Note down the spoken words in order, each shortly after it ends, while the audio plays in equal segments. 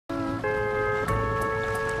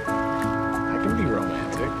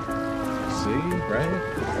right?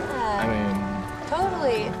 Yeah. I mean...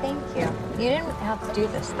 Totally, thank you. You didn't have to do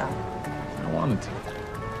this, though. I wanted to.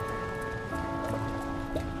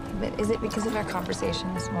 But is it because of our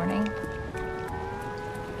conversation this morning?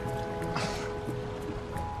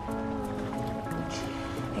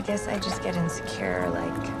 I guess I just get insecure,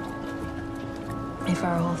 like, if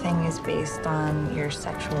our whole thing is based on your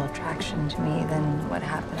sexual attraction to me, then what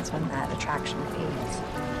happens when that attraction fades?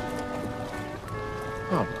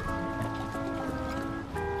 Oh.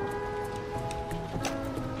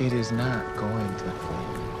 It is not going to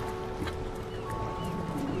fade.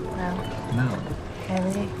 No? No.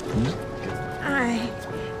 Really?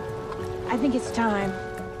 I think it's time.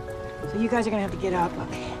 So you guys are gonna have to get up.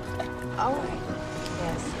 All right.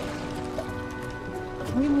 Yes.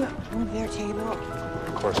 Can we move their table?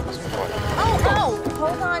 Of course, Mr. Boy. Oh, no!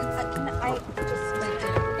 Hold on. Can I just...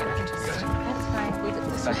 That's fine. We did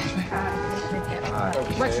this.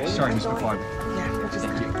 Sorry, Mr. Clark. Yeah, we're just...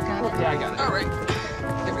 Thank you. Got it? Yeah, I got it. All right.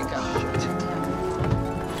 Here we go.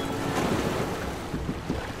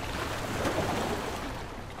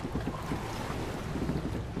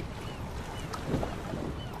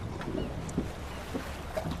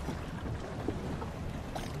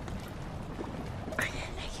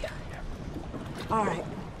 All right.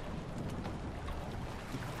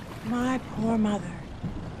 My poor mother.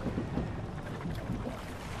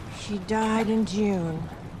 She died in June.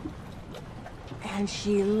 And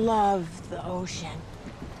she loved the ocean.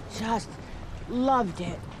 Just loved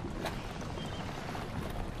it.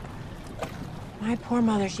 My poor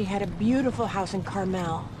mother, she had a beautiful house in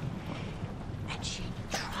Carmel. And she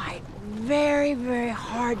tried very, very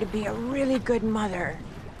hard to be a really good mother.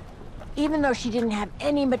 Even though she didn't have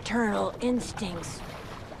any maternal instincts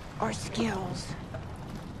or skills.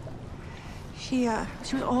 She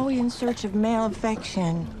was always in search of male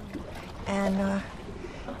affection. And,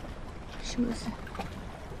 she was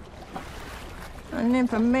a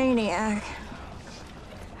nymphomaniac.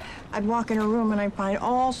 I'd walk in her room and I'd find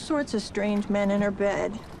all sorts of strange men in her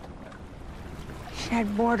bed. She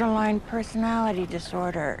had borderline personality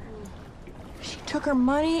disorder. She took her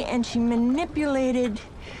money and she manipulated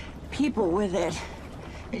people with it.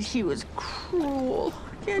 And she was cruel.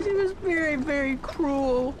 Yeah, she was very, very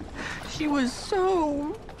cruel. She was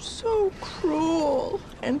so cruel.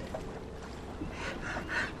 And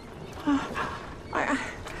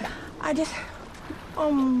I just,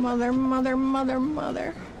 oh, mother.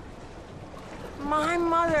 My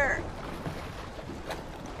mother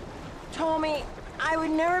told me I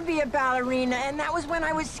would never be a ballerina, and that was when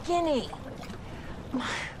I was skinny. My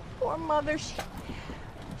poor mother, she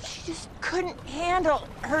just couldn't handle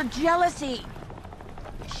her jealousy.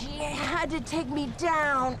 She had to take me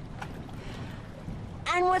down.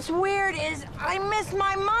 And what's weird is I miss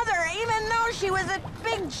my mother, even though she was a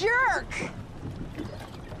big jerk.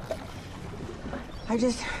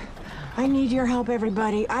 I need your help,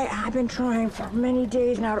 everybody. I've been trying for many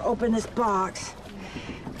days now to open this box.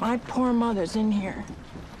 My poor mother's in here.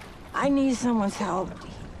 I need someone's help.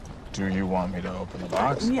 Do you want me to open the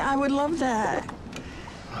box? Yeah, I would love that.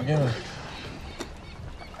 I'll give it.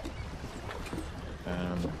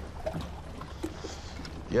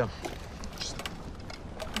 Yeah.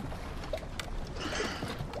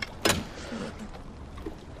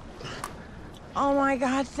 Oh my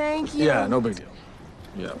God, thank you. Yeah, no big deal.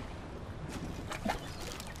 Yeah.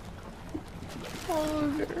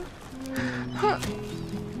 Oh,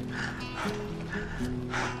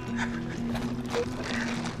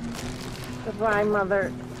 goodbye,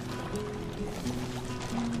 Mother.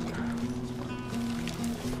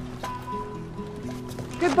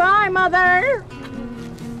 Goodbye, Mother.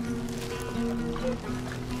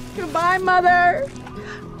 Goodbye, Mother.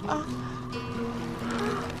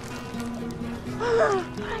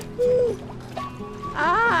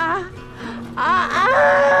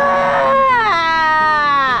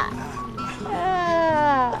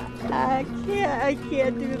 I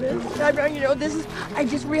can't do this. You know, I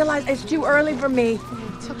just realized it's too early for me.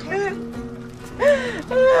 It's okay.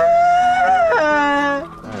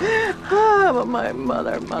 But my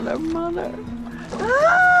mother.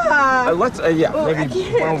 Let's, yeah, Oh, maybe, I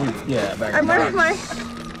can't. why don't we, yeah, back I'm running my...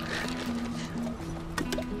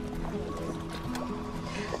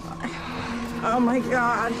 Oh my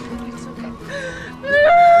God. It's okay.